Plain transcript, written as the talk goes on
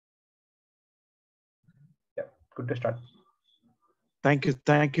Good to start. Thank you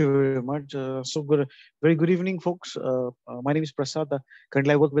very much. Very good evening, folks. My name is Prasad.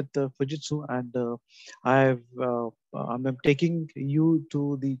 Currently, I work with Fujitsu, and I'm taking you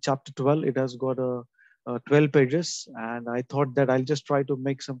to the chapter 12. It has got 12 pages, and I thought that I'll just try to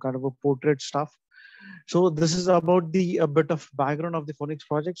make some kind of a portrait stuff. So this is about the a bit of background of the Phoenix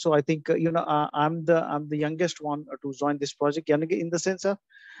project. So I think I'm the youngest one to join this project. In the sense of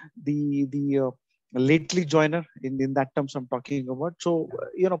the lately joiner in that terms I'm talking about. So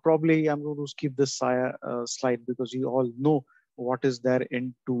probably I'm going to skip this slide because you all know what is there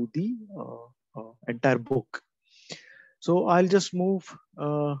into the entire book. So I'll just move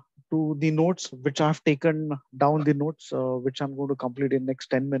to the notes which I've taken down, the notes which I'm going to complete in next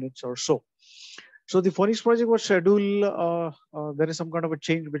 10 minutes or so. So the Phoenix project was scheduled. There is some kind of a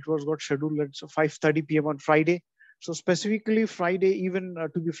change which was got scheduled at 5:30 p.m. on Friday. So specifically Friday, even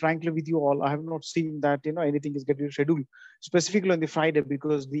to be frankly with you all, I have not seen that anything is getting scheduled specifically on the Friday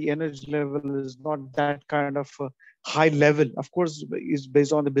because the energy level is not that kind of high level. Of course, is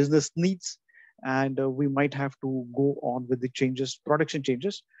based on the business needs, and we might have to go on with the changes, production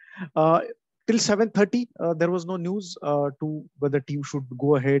changes. Uh, Till 7:30, there was no news to whether team should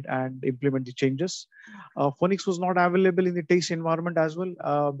go ahead and implement the changes. Phoenix was not available in the test environment as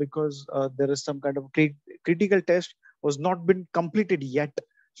well because there is some kind of critical test was not been completed yet.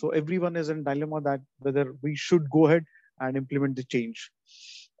 So everyone is in dilemma that whether we should go ahead and implement the change.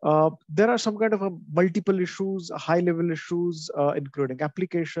 There are some kind of multiple issues, high level issues, including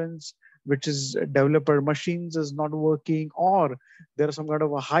applications, which is developer machines is not working, or there are some kind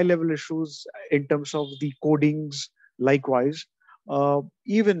of a high level issues in terms of the codings. Likewise,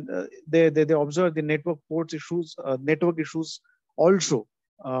 even they observe the network ports issues, network issues also,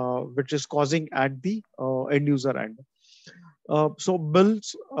 which is causing at the end user end. Bill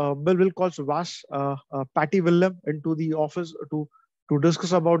will call Vash, Patty Willem into the office to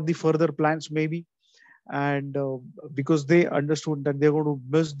discuss about the further plans maybe, and because they understood that they're going to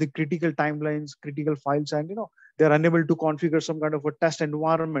miss the critical timelines, critical files, and they're unable to configure some kind of a test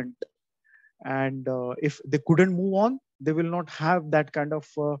environment. And if they couldn't move on, they will not have that kind of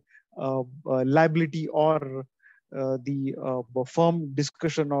liability or firm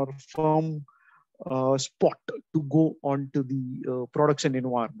discussion or firm spot to go on to the production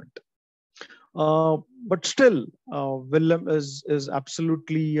environment. But still, Willem is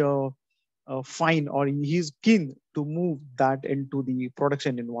absolutely fine, or he's keen to move that into the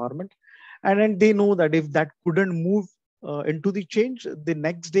production environment. And then they know that if that couldn't move into the change, the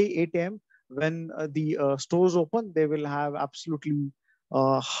next day 8 a.m. when the stores open, they will have absolutely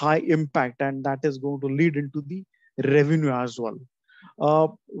high impact, and that is going to lead into the revenue as well.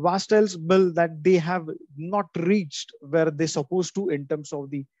 Vast tells Bill that they have not reached where they're supposed to in terms of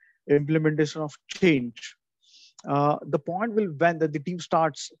the implementation of change. The point will when that the team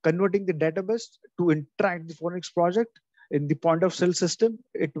starts converting the database to interact the Phoenix project in the point of sale system,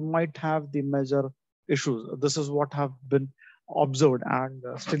 it might have the major issues. This is what have been observed, and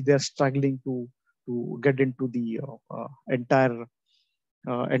still they're struggling to get into the entire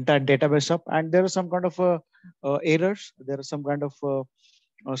database up. And there are some kind of errors. There are some kind of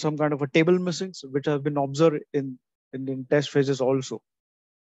a table missings which have been observed in test phases also.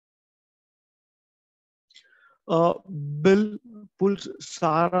 Bill pulls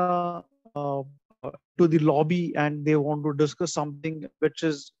Sarah into the lobby and they want to discuss something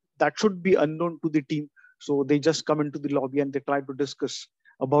that should be unknown to the team. So they just come into the lobby and they try to discuss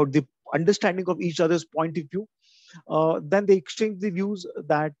about the understanding of each other's point of view. Then they exchange the views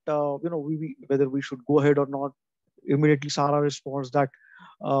that whether we should go ahead or not. Immediately, Sarah responds that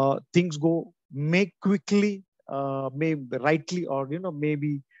things go may quickly, may rightly, or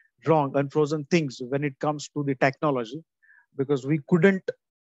maybe wrong, unfrozen things when it comes to the technology, because we couldn't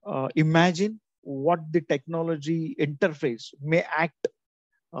imagine what the technology interface may act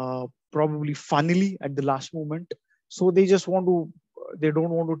probably funnily at the last moment. So they don't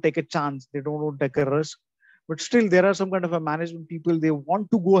want to take a chance, they don't want to take a risk. But still, there are some kind of a management people, they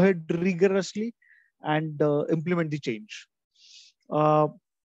want to go ahead rigorously and implement the change.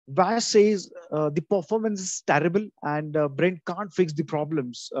 Vash says the performance is terrible and Brent can't fix the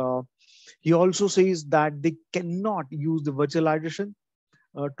problems. He also says that they cannot use the virtualization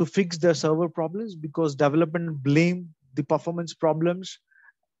to fix their server problems because development blame the performance problems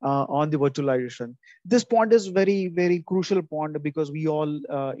on the virtualization. This point is very, very crucial point because we all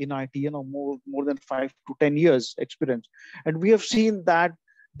in IT, more than 5 to 10 years experience. And we have seen that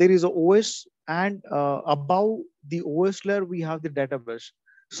there is a OS and above the OS layer, we have the database.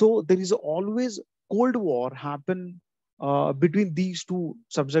 So there is always Cold War happen between these two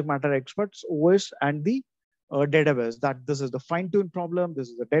subject matter experts, OS and the database, that this is the fine-tune problem, this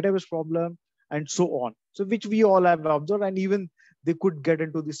is the database problem, and so on. So which we all have observed, and even they could get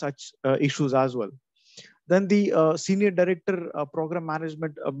into the such issues as well. Then the senior director program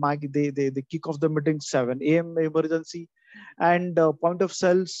management, they kick off the meeting 7 a.m. emergency, and point of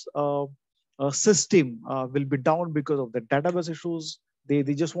sales system will be down because of the database issues. They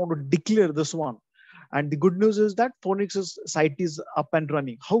just want to declare this one. And the good news is that Phoenix's site is up and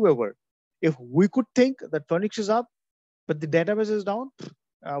running. However, if we could think that Phoenix is up, but the database is down,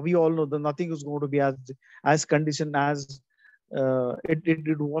 we all know that nothing is going to be as conditioned as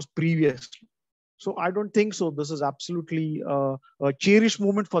it was previously. So I don't think so. This is absolutely a cherished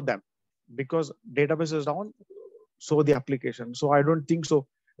moment for them, because database is down, so the application. So I don't think so.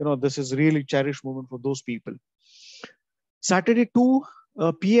 This is really cherished moment for those people. Saturday 2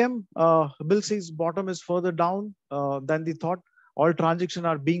 p.m. Bill says bottom is further down than the thought. All transactions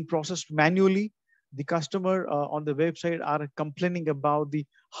are being processed manually. The customer on the website are complaining about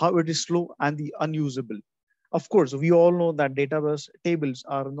how it is slow and the unusable. Of course, we all know that database tables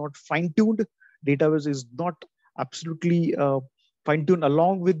are not fine-tuned. Database is not absolutely fine-tuned.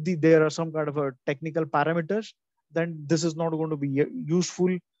 Along with there are some kind of a technical parameters. Then this is not going to be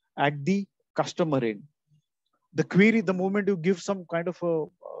useful at the customer end. The query, the moment you give some kind of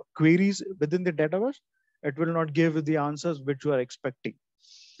queries within the database, it will not give the answers which you are expecting.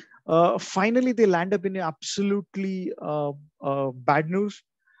 Finally, they land up in absolutely bad news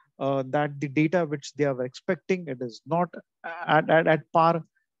that the data which they are expecting, it is not at par.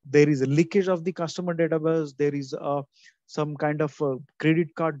 There is a leakage of the customer database. There is some kind of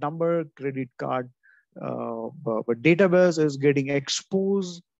credit card number, credit card database is getting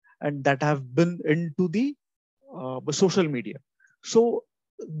exposed, and that have been into the social media. So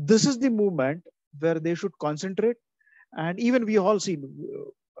this is the movement where they should concentrate. And even we all seen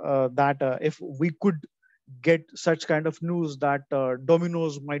that if we could get such kind of news that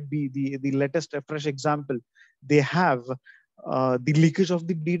Domino's might be the latest fresh example, they have the leakage of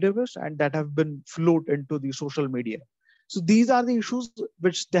the database, and that have been flowed into the social media. So these are the issues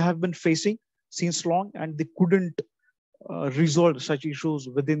which they have been facing since long, and they couldn't resolve such issues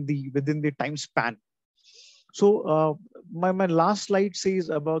within the time span. So my last slide says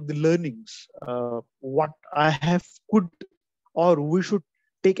about the learnings, what I have could or we should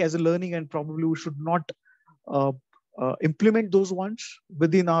take as a learning, and probably we should not implement those ones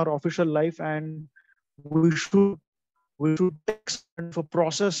within our official life, and we should take for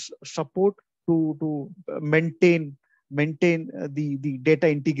process support to maintain the data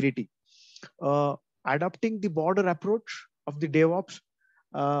integrity. Adopting the border approach of the DevOps.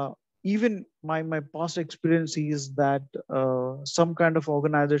 Even my past experience is that some kind of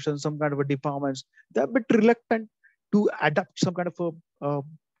organization, some kind of a departments, they're a bit reluctant to adapt some kind of a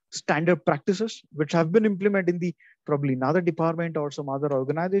standard practices which have been implemented in the probably another department or some other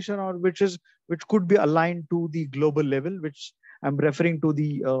organization, or which could be aligned to the global level, which I'm referring to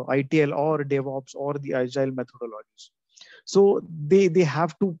the ITL or DevOps or the agile methodologies. So they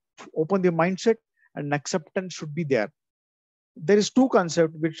have to open their mindset, and acceptance should be there. There is two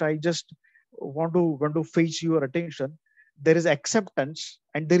concepts which I just want to face your attention. There is acceptance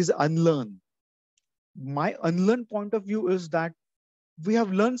and there is unlearn. My unlearn point of view is that we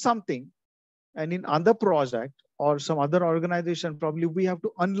have learned something, and in other project or some other organization, probably we have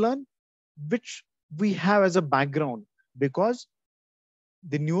to unlearn which we have as a background, because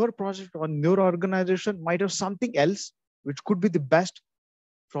the newer project or newer organization might have something else which could be the best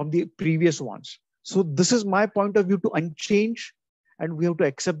from the previous ones. So this is my point of view to unchange, and we have to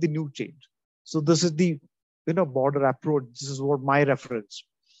accept the new change. So this is the border approach. This is what my reference.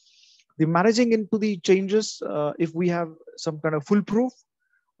 The managing into the changes, if we have some kind of foolproof,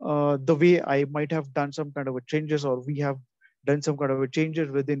 the way I might have done some kind of a changes, or we have done some kind of a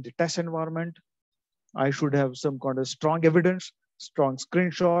changes within the test environment, I should have some kind of strong evidence, strong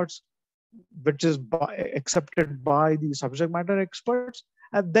screenshots, which is accepted by the subject matter experts.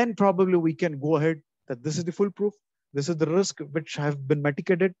 And then probably we can go ahead that this is the foolproof, this is the risk which have been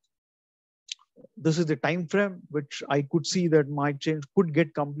mitigated, this is the time frame which I could see that my change could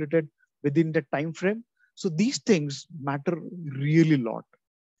get completed within the time frame. So these things matter really a lot.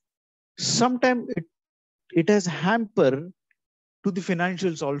 Sometimes it has hampered to the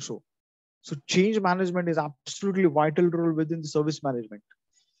financials also. So change management is absolutely vital role within the service management.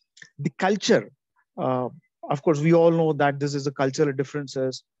 The culture, of course, we all know that this is a cultural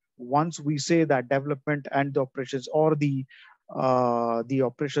differences. Once we say that development and the operations, or the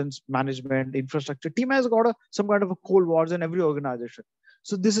operations management infrastructure team has got some kind of a cold wars in every organization.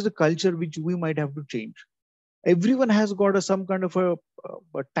 So this is a culture which we might have to change. Everyone has got some kind of a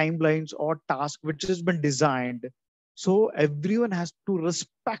timelines or task which has been designed. So everyone has to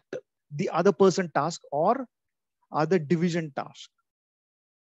respect the other person task or other division task.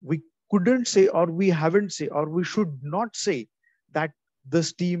 We couldn't say, or we haven't say, or we should not say that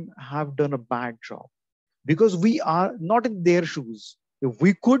this team have done a bad job, because we are not in their shoes. If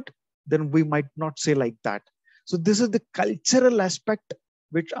we could, then we might not say like that. So this is the cultural aspect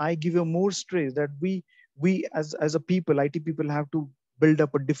which I give a more stress, that we as a people, IT people, have to build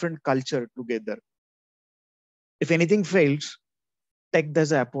up a different culture together. If anything fails, take this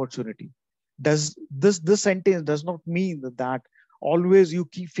as an opportunity. Does this sentence does not mean that always you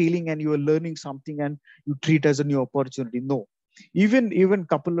keep failing and you are learning something and you treat as a new opportunity. No, even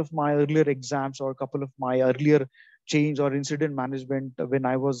couple of my earlier exams or a couple of my earlier change or incident management, when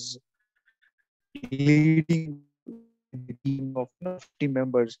I was leading the team of 50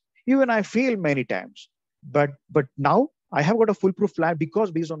 members, even I failed many times. But now I have got a foolproof plan,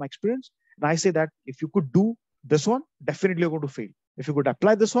 because based on my experience, and I say that if you could do this one, definitely you're going to fail. If you could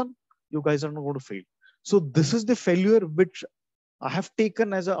apply this one, you guys are not going to fail. So this is the failure which I have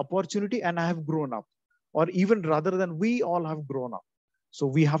taken as an opportunity, and I have grown up, or even rather than we all have grown up. So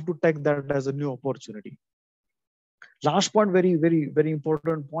we have to take that as a new opportunity. Last point, very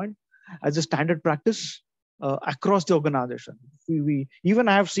important point, as a standard practice across the organization. We even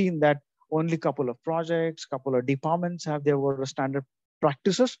I have seen that only couple of projects, couple of departments have their standard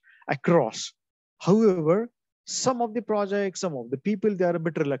practices across. However, some of the projects, some of the people, they are a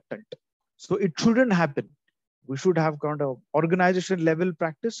bit reluctant. So it shouldn't happen. We should have kind of organization level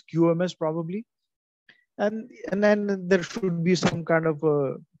practice, QMS probably, and then there should be some kind of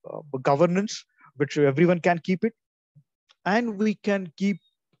governance which everyone can keep it, and we can keep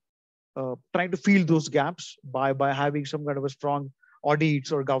trying to fill those gaps by having some kind of a strong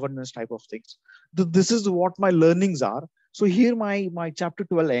audits or governance type of things. This is what my learnings are. So here my chapter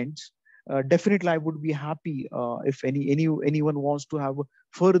 12 ends. Definitely I would be happy if anyone wants to have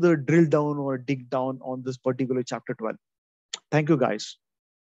further drill down or dig down on this particular chapter 12. Thank you, guys.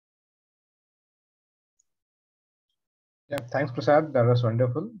 Yeah, thanks, Prasad. That was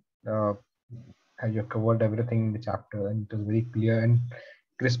wonderful. You covered everything in the chapter, and it was very clear and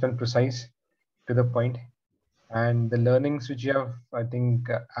crisp and precise to the point. And the learnings which you have, I think,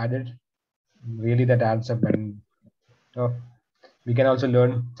 added, really that adds up, and we can also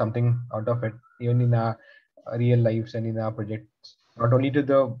learn something out of it, even in our real lives and in our projects. Not only to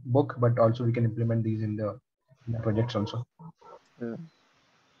the book, but also we can implement these in the projects also. Yeah.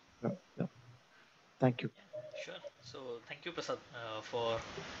 Yeah. Thank you. Sure. So thank you, Prasad, for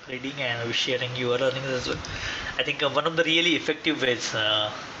reading and sharing your learnings as well. I think one of the really effective ways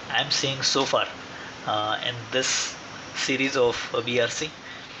I'm seeing so far in this series of BRC.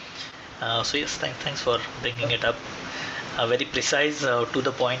 So yes, thanks for bringing it up. Very precise, to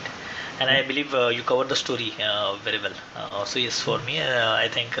the point, and I believe you covered the story very well. So yes, for me, I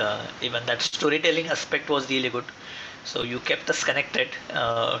think even that storytelling aspect was really good. So you kept us connected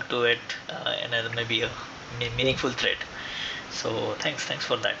to it in maybe a meaningful thread. So thanks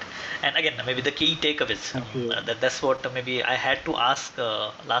for that. And again, maybe the key takeaways. Thank you. That's what maybe I had to ask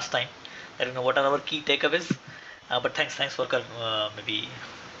last time. I don't know what are our key takeaways, but thanks for maybe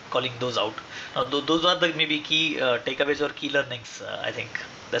calling those out. Those are the maybe key takeaways or key learnings. I think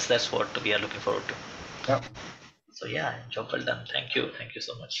that's what we are looking forward to. Yeah. So yeah, job well done. Thank you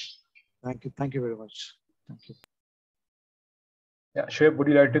so much. Thank you very much. Thank you. Yeah, Shoaib, would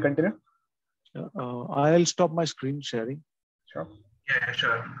you like to continue? I'll stop my screen sharing. Sure. Yeah,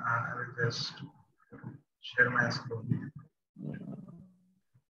 sure. I will just share my screen.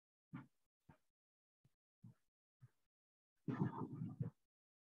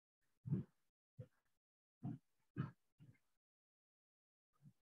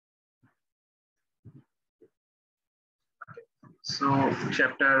 So,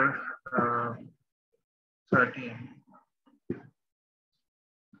 chapter 13.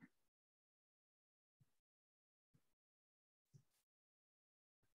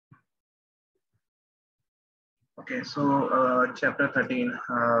 Okay, so chapter 13,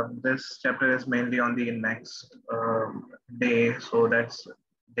 this chapter is mainly on the next day. So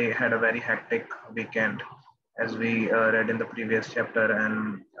they had a very hectic weekend, as we read in the previous chapter,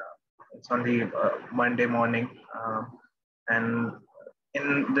 and it's on the Monday morning. And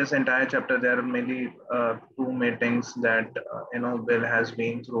in this entire chapter, there are mainly two meetings that Bill has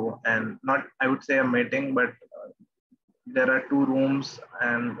been through, and not, I would say, a meeting, but there are two rooms,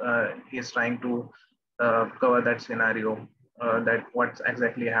 and he's trying to cover that scenario, that what's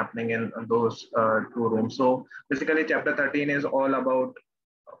exactly happening in those two rooms. So basically chapter 13 is all about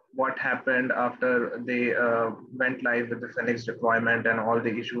what happened after they went live with the Phoenix deployment and all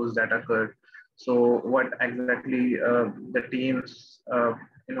the issues that occurred. So what exactly the teams,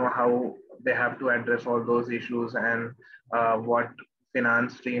 how they have to address all those issues, and what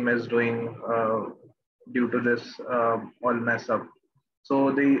finance team is doing due to this all mess up.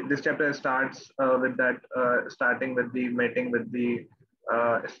 So this chapter starts with that, starting with the meeting with the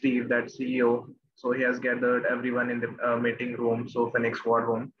Steve, that CEO. So he has gathered everyone in the meeting room, so Phoenix War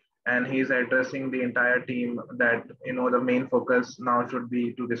Room, and he's addressing the entire team that the main focus now should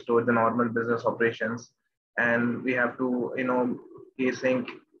be to restore the normal business operations, and we have to he's saying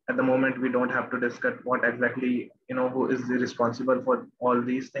at the moment we don't have to discuss what exactly who is the responsible for all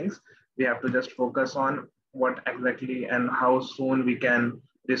these things. We have to just focus on what exactly and how soon we can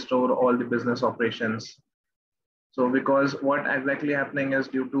restore all the business operations. So because what exactly happening is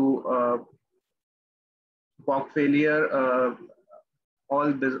due to POC failure,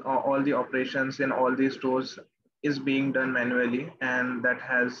 all the operations in all these stores is being done manually, and that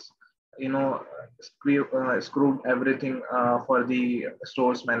has screwed everything for the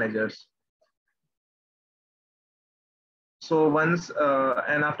stores managers. So once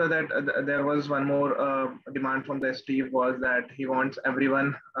and after that, there was one more demand from the Steve, was that he wants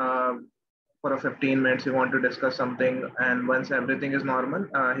everyone for a 15 minutes. He want to discuss something, and once everything is normal,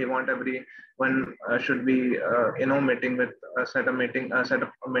 he want everyone should be meeting with set up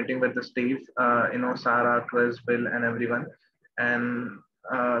a meeting with the Steve, Sarah, Chris, Bill, and everyone, and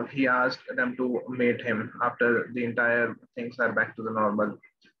he asked them to meet him after the entire things are back to the normal.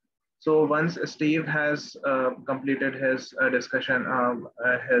 So once Steve has completed his discussion,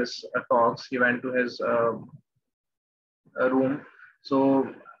 his talks, he went to his room.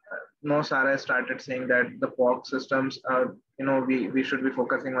 So no, Sarah started saying that the POC systems, we should be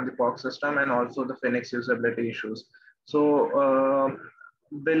focusing on the POC system and also the Phoenix usability issues. So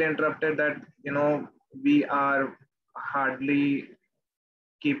Bill interrupted that, we are hardly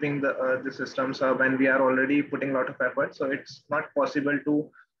keeping the systems up, and we are already putting a lot of effort. So it's not possible to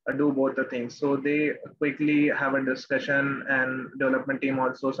do both the things. So they quickly have a discussion, and development team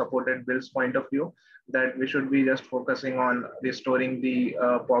also supported Bill's point of view that we should be just focusing on restoring the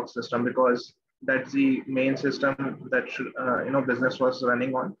POC system, because that's the main system that should, business was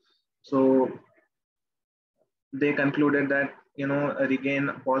running on. So they concluded that, regain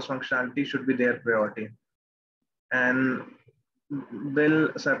POS functionality should be their priority. And Bill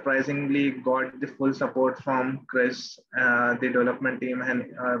surprisingly got the full support from Chris, the development team, and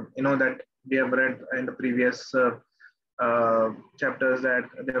that we have read in the previous chapters that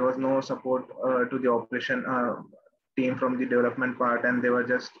there was no support to the operation team from the development part, and they were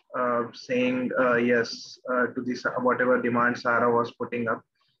just saying yes to this whatever demand Sarah was putting up.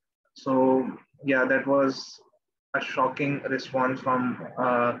 So yeah, that was a shocking response from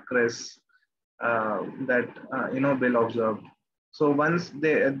Chris that Bill observed. So once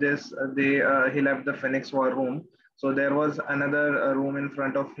he left the Phoenix War Room, so there was another room in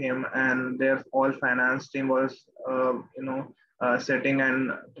front of him, and their all finance team was sitting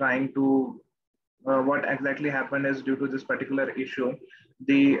and trying to. What exactly happened is, due to this particular issue,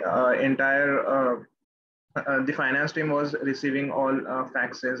 the entire the finance team was receiving all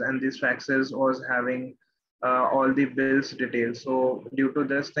faxes, and these faxes was having all the bills details. So due to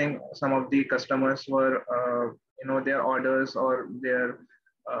this thing, some of the customers were, their orders or their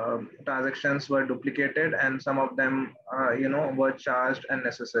transactions were duplicated, and some of them, were charged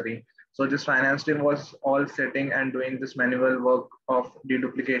unnecessary. So this finance team was all sitting and doing this manual work of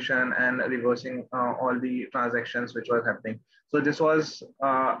deduplication and reversing all the transactions which was happening. So this was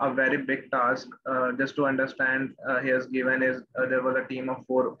a very big task. Just to understand, he has given is there was a team of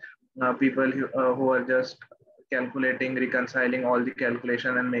 4 people who are just calculating, reconciling all the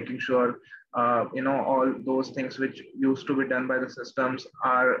calculation, and making sure all those things which used to be done by the systems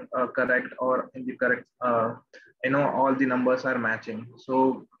are correct, or in the correct, all the numbers are matching.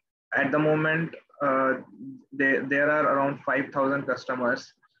 So at the moment, there are around 5,000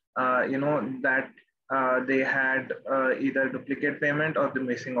 customers, that they had either duplicate payment or the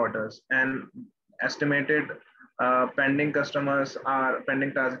missing orders, and estimated pending transactions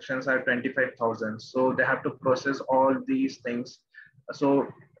are 25,000. So they have to process all these things. So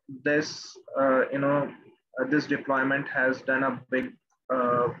this, this deployment has done a big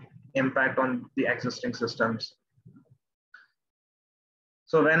impact on the existing systems.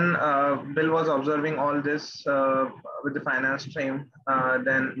 So when Bill was observing all this with the finance team,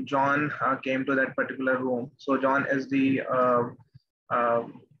 then John came to that particular room. So John is the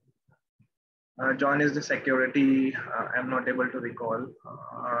security. I'm not able to recall.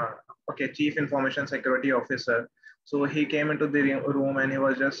 okay, Chief Information Security Officer. So he came into the room and he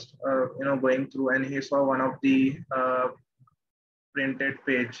was just going through, and he saw one of the printed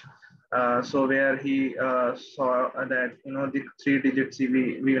page. So where he saw that the 3-digit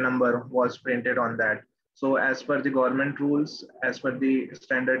CVV number was printed on that. So as per the government rules, as per the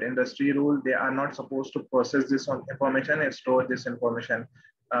standard industry rule, they are not supposed to process this information and store this information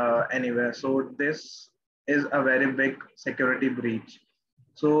anywhere. So this is a very big security breach.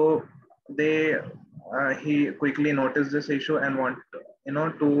 So he quickly noticed this issue and want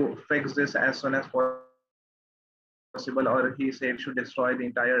to fix this as soon as possible, or he said should destroy the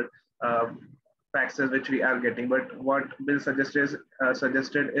entire faxes which we are getting. But what Bill suggested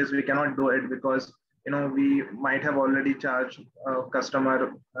is we cannot do it because we might have already charged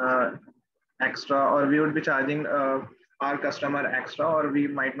customer extra, or we would be charging our customer extra, or we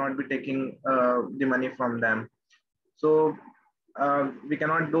might not be taking the money from them. So we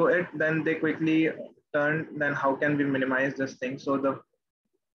cannot do it. Then they quickly turned, then how can we minimize this thing? So the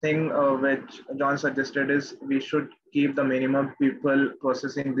thing which John suggested is we should keep the minimum people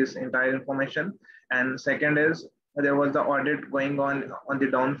processing this entire information. And second is there was the audit going on the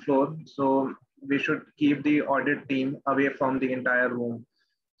down floor. So we should keep the audit team away from the entire room.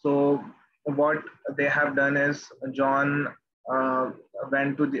 So what they have done is John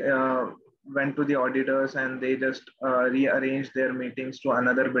went to the auditors, and they just rearranged their meetings to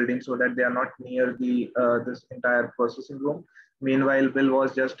another building so that they are not near the this entire processing room. Meanwhile, Bill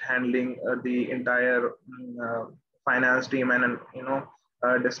was just handling the entire finance team, and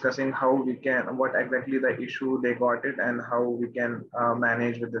discussing how we can, what exactly the issue they got it, and how we can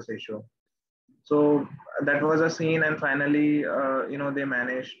manage with this issue. So that was a scene, and finally, they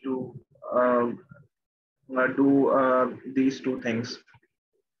managed to do these two things.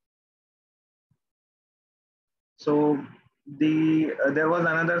 So there was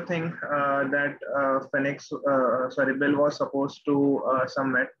another thing that Bill was supposed to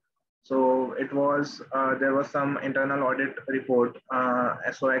submit. So it was there was some internal audit report,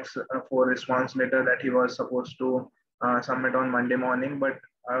 SOX 4 response letter that he was supposed to submit on Monday morning, but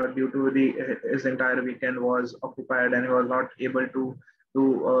due to his entire weekend was occupied and he was not able to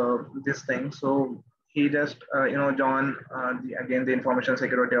do this thing. So he just, John, again, the information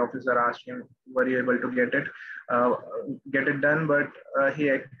security officer asked him, were you able to get it done? But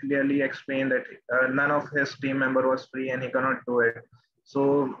he clearly explained that none of his team member was free and he cannot do it.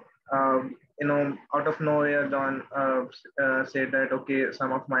 So, out of nowhere, John said that, okay,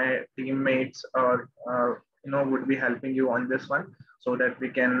 some of my teammates or, would be helping you on this one so that we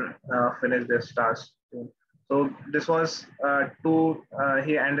can finish this task. So this was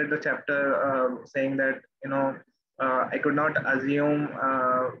he ended the chapter saying that, I could not assume,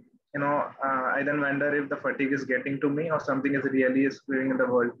 I then wonder if the fatigue is getting to me or something is really screwing in the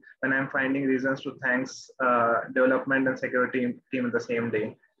world when I'm finding reasons to thanks development and security team in the same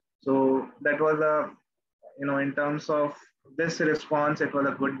day. So that was in terms of this response, it was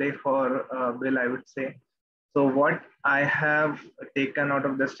a good day for Bill, I would say. So what I have taken out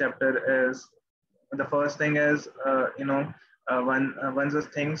of this chapter is, the first thing is, once the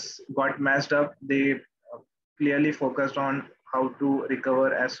things got messed up, they clearly focused on how to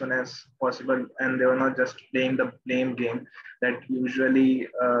recover as soon as possible, and they were not just playing the blame game that usually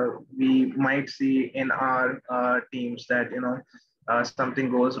we might see in our teams, that something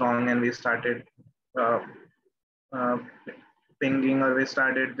goes wrong and we started pinging, or we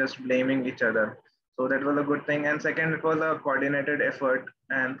started just blaming each other. So that was a good thing. And second, it was a coordinated effort.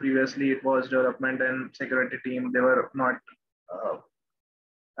 And previously it was development and security team. They were not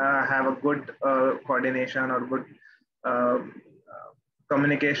have a good coordination or good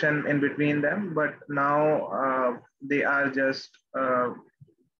communication in between them. But now they are just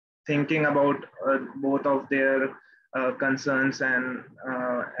thinking about both of their concerns, and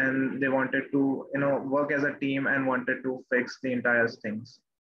they wanted to work as a team and wanted to fix the entire things.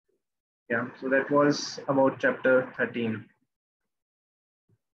 Yeah, so that was about chapter 13.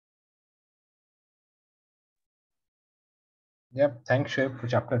 Yep, thanks, Shiv, for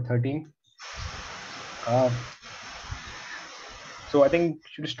chapter 13. So I think,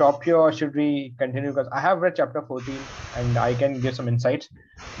 should we stop here or should we continue? Because I have read chapter 14 and I can give some insights,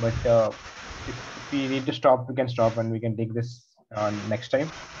 but if we need to stop, we can stop and we can take this next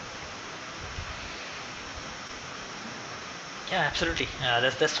time. Yeah, absolutely.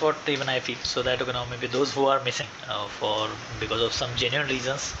 That's what even I feel. So that maybe those who are missing because of some genuine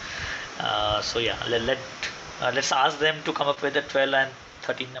reasons. So yeah, let's ask them to come up with the 12 and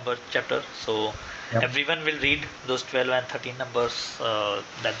 13 number chapter. So yep, everyone will read those 12 and 13 numbers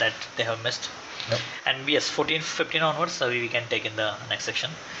that they have missed. Yep. And yes, 14, 15 onwards we can take in the next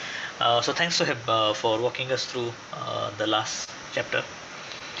section. So thanks to him for walking us through the last chapter.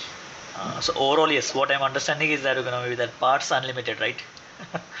 So overall, yes, what I'm understanding is that maybe that parts unlimited, right?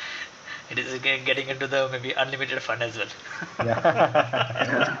 It is getting into the maybe unlimited fun as well.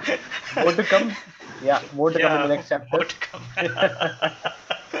 Yeah. More to come. Yeah, more to come in the Yeah, next more chapter. to come.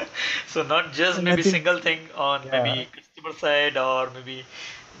 So not just And I maybe think single thing on Yeah. maybe customer side or maybe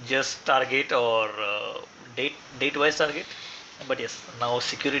just target or date wise target, but yes, now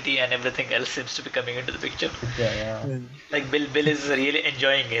security and everything else seems to be coming into the picture. Yeah. uh, Like Bill is really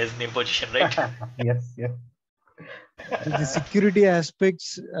enjoying his new position, right? Yeah. Yes. Yes. the security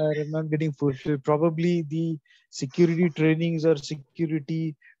aspects are not getting fulfilled. Probably the security trainings or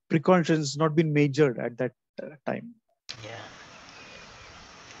security precautions not been measured at that time. Yeah,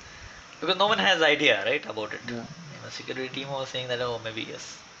 because no one has idea, right, about it. Yeah. Security team was saying that, oh, maybe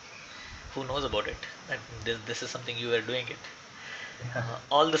yes. Who knows about it? That this is something you are doing it.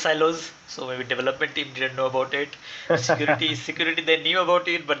 All the silos. So maybe development team didn't know about it. Security they knew about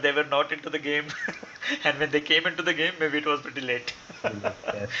it, but they were not into the game. And when they came into the game, maybe it was pretty late. Really. Yes. Yes.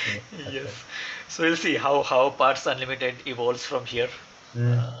 That's right. Yes. So we'll see how Parts Unlimited evolves from here.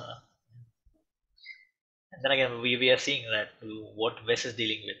 Mm. Uh, and then again, we are seeing that what Wes is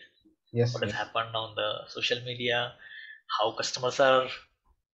dealing with, Yes. what has Yes. happened on the social media, how customers are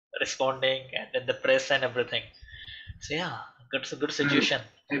responding, and then the press and everything. So yeah, it's a good situation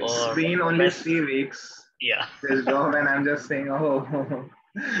It's for been only Wes. 3 weeks Yeah. this job, and I'm just saying, oh,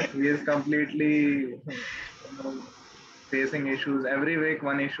 he is completely facing issues. Every week,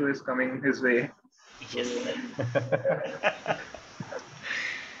 one issue is coming his way. Yes. So,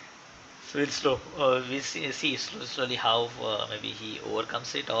 So it's slow. We see slowly how maybe he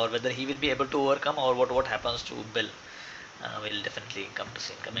overcomes it, or whether he will be able to overcome, or what happens to Bill. Will definitely come to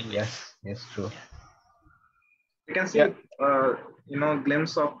see in coming weeks. Yes. Yes. True. Yeah. we can Yeah. see,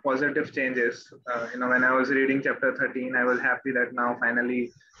 glimpse of positive changes. When I was reading chapter 13, I was happy that now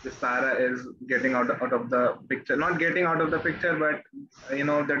finally the Sarah is getting out of the picture. Not getting out of the picture, but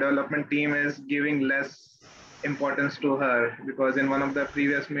the development team is giving less importance to her, because in one of the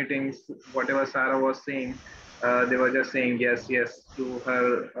previous meetings, whatever Sarah was saying, they were just saying yes, yes to her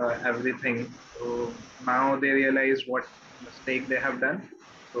everything. So now they realize what mistake they have done.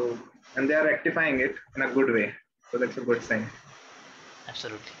 So, and they are rectifying it in a good way. So that's a good sign.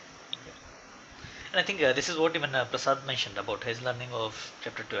 Absolutely. And I think this is what even Prasad mentioned about his learning of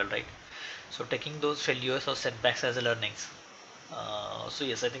chapter 12, right? So taking those failures or setbacks as a learnings. So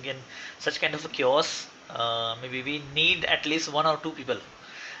yes, I think in such kind of a chaos, maybe we need at least one or two people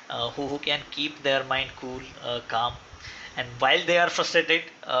who can keep their mind cool, calm, and while they are frustrated,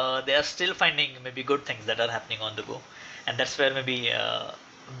 they are still finding maybe good things that are happening on the go, and that's where maybe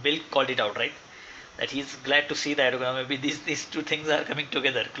Bill called it out, right? That he's glad to see that maybe these two things are coming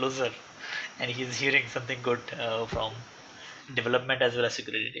together closer, and he's hearing something good from development as well as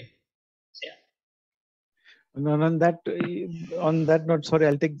security team. So, yeah. And on that note, sorry,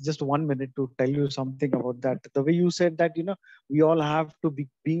 I'll take just 1 minute to tell you something about that. The way you said that, we all have to be,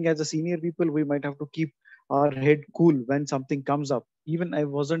 being as a senior people, we might have to keep our head cool when something comes up. Even I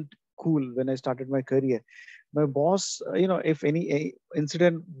wasn't cool when I started my career. My boss, if any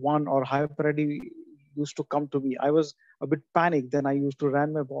incident one or higher priority used to come to me, I was a bit panicked. Then I used to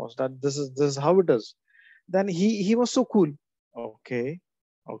ran my boss that this is how it is. Then he was so cool. Okay,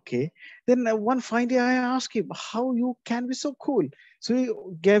 okay. Then one fine day I asked him how you can be so cool. So he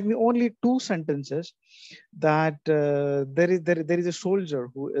gave me only two sentences that there is a soldier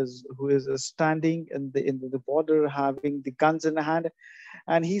who is standing in the border having the guns in hand,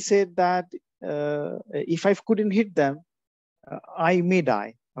 and he said that if I couldn't hit them, I may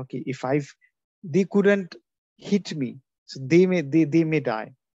die. Okay, if they couldn't hit me, so they may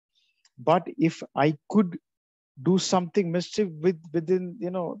die. But if I could do something mischief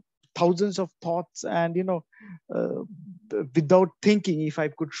within thousands of thoughts and uh, without thinking, if I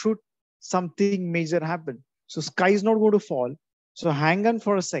could shoot, something major happen. So sky is not going to fall. So hang on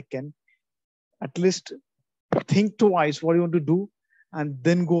for a second, at least think twice what you want to do, and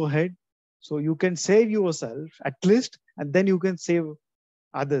then go ahead, so you can save yourself at least, and then you can save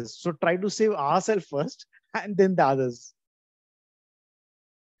others. So try to save ourselves first and then the others.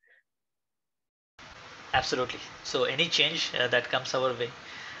 Absolutely. So any change that comes our way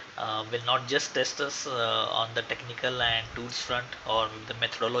will not just test us on the technical and tools front or the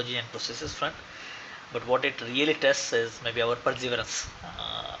methodology and processes front, but what it really tests is maybe our perseverance.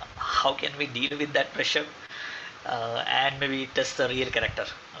 How can we deal with that pressure and maybe test the real character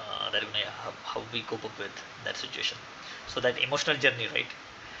that how we cope up with that situation. So that emotional journey, right?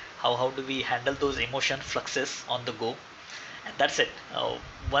 How do we handle those emotion fluxes on the go, and that's it.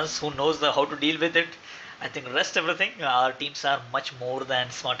 Once who knows how to deal with it, I think rest everything. Our teams are much more than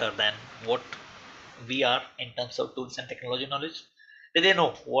smarter than what we are in terms of tools and technology knowledge. They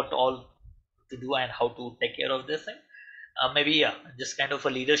know what all to do and how to take care of this thing. Maybe yeah, just kind of a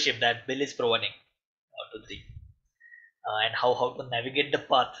leadership that Bill is providing to the team, and how to navigate the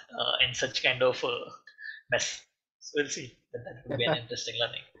path in such kind of mess. So we'll see. That would be an interesting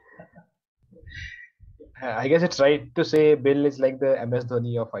learning. I guess it's right to say Bill is like the MS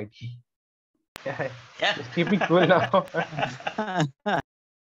Dhoni of IT. Yeah, Yeah. just keep me cool now.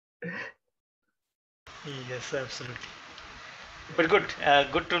 Yes, absolutely. But good,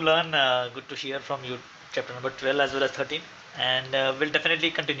 good to learn, good to hear from you, chapter number 12 as well as 13. And we'll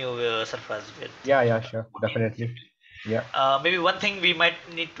definitely continue, Sarfraz, with Yeah, sure, 14 and definitely. 15. Yeah, Maybe one thing we might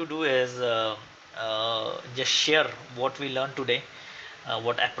need to do is just share what we learned today,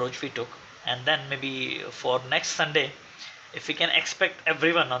 what approach we took, and then maybe for next Sunday, if we can expect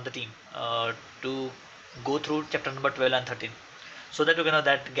everyone on the team to go through chapter number 12 and 13, so that you know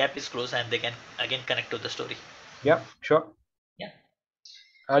that gap is closed and they can again connect to the story. yeah, sure. Yeah,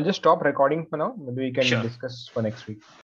 I'll just stop recording for now. Maybe we can sure. discuss for next week.